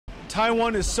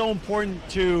Taiwan is so important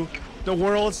to the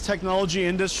world's technology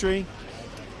industry.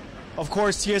 Of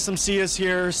course, TSMC is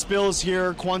here, Spill is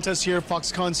here, Quanta is here,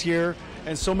 Foxconn's here,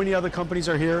 and so many other companies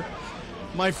are here.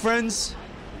 My friends,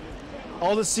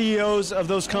 all the CEOs of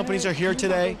those companies are here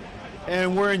today,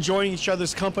 and we're enjoying each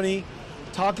other's company,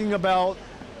 talking about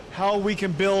how we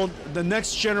can build the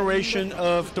next generation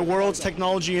of the world's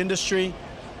technology industry.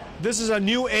 This is a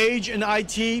new age in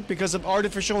IT because of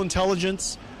artificial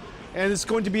intelligence, and it's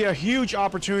going to be a huge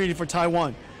opportunity for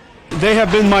Taiwan. They have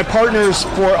been my partners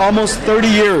for almost 30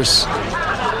 years.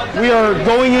 We are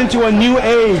going into a new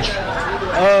age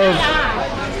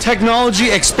of technology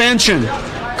expansion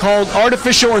called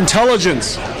artificial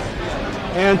intelligence,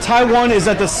 and Taiwan is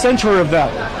at the center of that.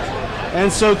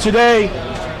 And so today,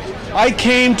 I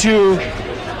came to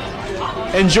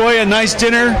enjoy a nice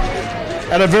dinner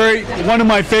at one of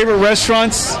my favorite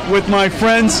restaurants with my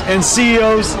friends and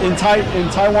CEOs in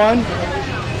Taiwan,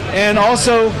 and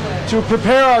also to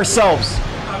prepare ourselves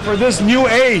for this new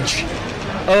age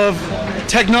of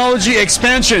technology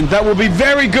expansion that will be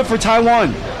very good for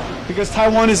Taiwan, because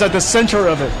Taiwan is at the center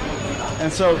of it.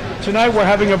 And so tonight we're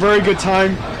having a very good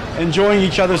time enjoying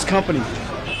each other's company.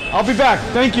 I'll be back.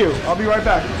 Thank you. I'll be right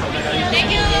back.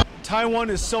 Thank you. Taiwan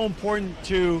is so important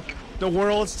to the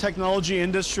world's technology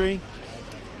industry.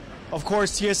 Of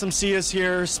course, TSMC is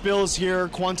here, Spill is here,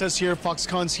 Quanta is here,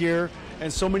 Foxconn's here,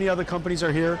 and so many other companies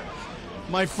are here.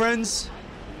 My friends,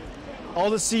 all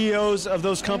the CEOs of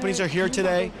those companies are here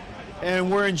today, and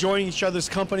we're enjoying each other's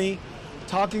company,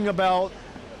 talking about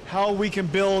how we can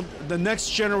build the next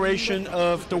generation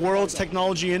of the world's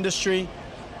technology industry.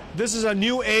 This is a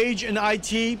new age in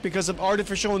IT because of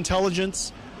artificial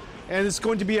intelligence, and it's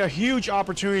going to be a huge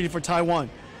opportunity for Taiwan.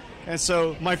 And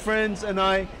so my friends and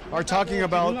I are talking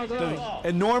about the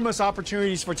enormous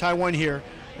opportunities for Taiwan here.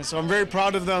 And so I'm very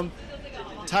proud of them.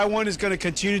 Taiwan is going to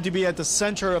continue to be at the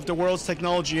center of the world's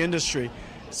technology industry.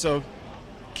 So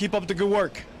keep up the good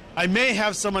work. I may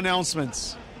have some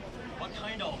announcements. What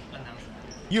kind of announcement?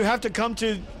 You have to come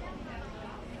to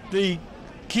the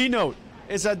keynote.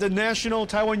 It's at the National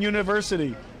Taiwan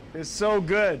University. It's so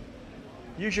good.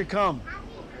 You should come.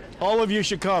 All of you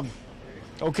should come.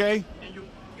 Okay? And you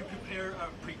prepare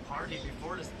a pre-party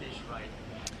before the stage, right?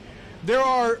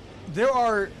 There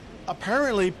are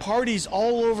apparently parties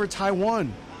all over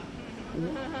Taiwan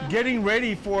getting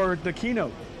ready for the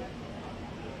keynote.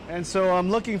 And so I'm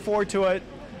looking forward to it.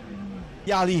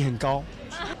 压力很高.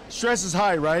 Stress is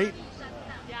high, right?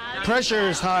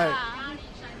 Pressure is high.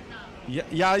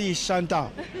 压力山大.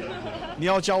 你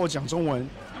要教我讲中文。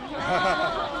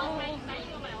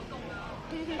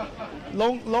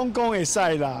拢讲会使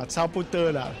啦，差不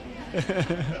多啦。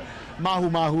马虎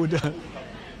马虎的。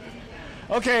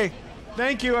Okay,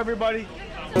 thank you everybody.